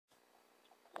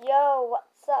Yo,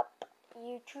 what's up,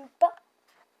 YouTuber?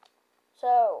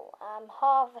 So, I'm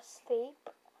half asleep.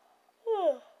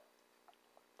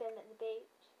 Been at the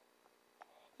beach.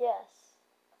 Yes.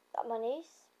 Got my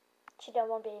niece. She don't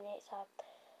want to be in it, so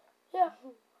yeah.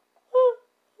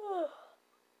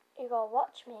 You gotta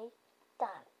watch me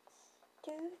dance.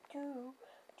 Do do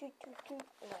do do do.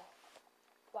 No.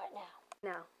 Right now.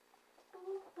 Now.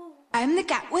 I'm the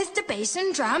cat with the bass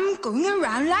and drum, going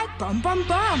around like bum bum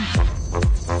bum.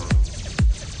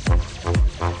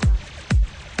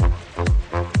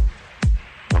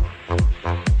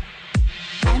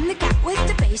 I'm the cat with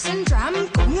the bass and drum,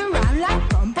 going around like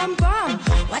bum bum bum.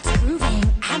 What's grooving?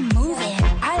 I'm moving.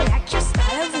 I like your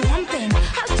style of lumping.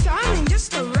 How charming,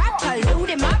 just a rapper. Load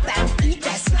him up and eat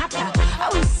that snapper.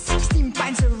 Oh, 16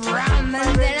 pints of rum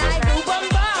and then I go bum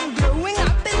bum. Growing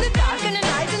up in the dark and the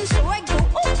night, and so I go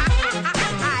oh.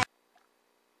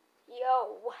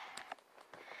 Yo.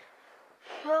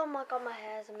 Oh my god, my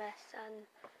hair's a mess and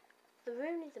the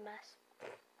room is a mess.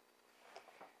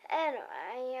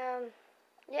 Anyway,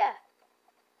 yeah.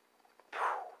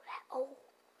 Oh,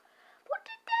 what a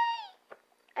day!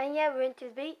 And yeah, we went to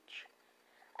the beach.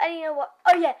 And you know what?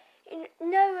 Oh yeah, you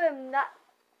know that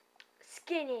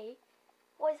skinny.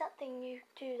 What is that thing you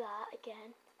do that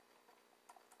again?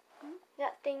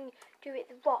 That thing do it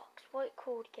the rocks. What it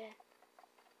called again?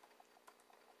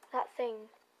 That thing.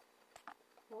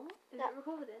 What? Is That- it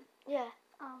recording? Yeah,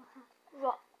 Oh,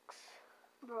 rocks.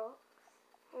 rocks.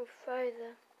 We throw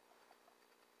the.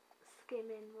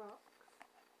 Skimming rocks.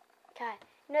 Okay,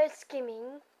 no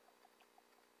skimming.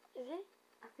 Is it?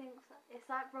 I think so. It's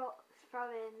like rocks,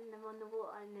 throwing them on the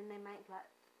water and then they make like...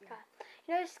 Okay.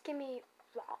 You know skimmy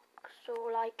rocks,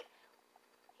 or like,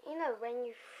 you know when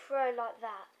you throw like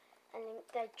that and then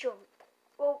they jump.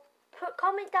 Well,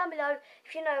 comment down below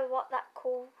if you know what that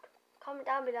called. Comment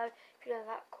down below if you know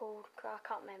that called, 'cause I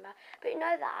can't remember. But you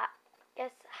know that.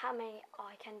 Guess how many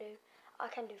I can do? I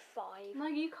can do 5. No,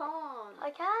 you can't. I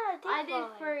can. I did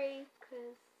 5. 3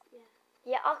 because, yeah.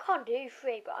 Yeah, I can't do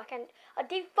 3, but I can. I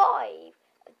did 5.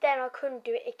 Then I couldn't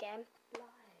do it again.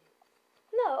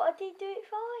 No, I did do it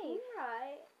 5.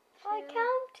 Alright. I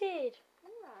counted. I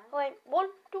Alright. went 1,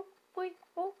 2, 3,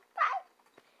 4, 5.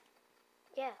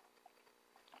 Yeah,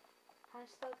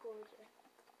 Hashtag gorgeous.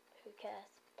 who cares?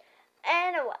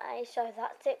 Anyway, so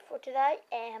that's it for today.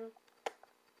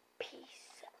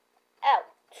 Peace out.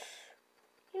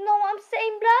 You know what I'm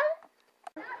saying,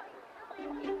 blood?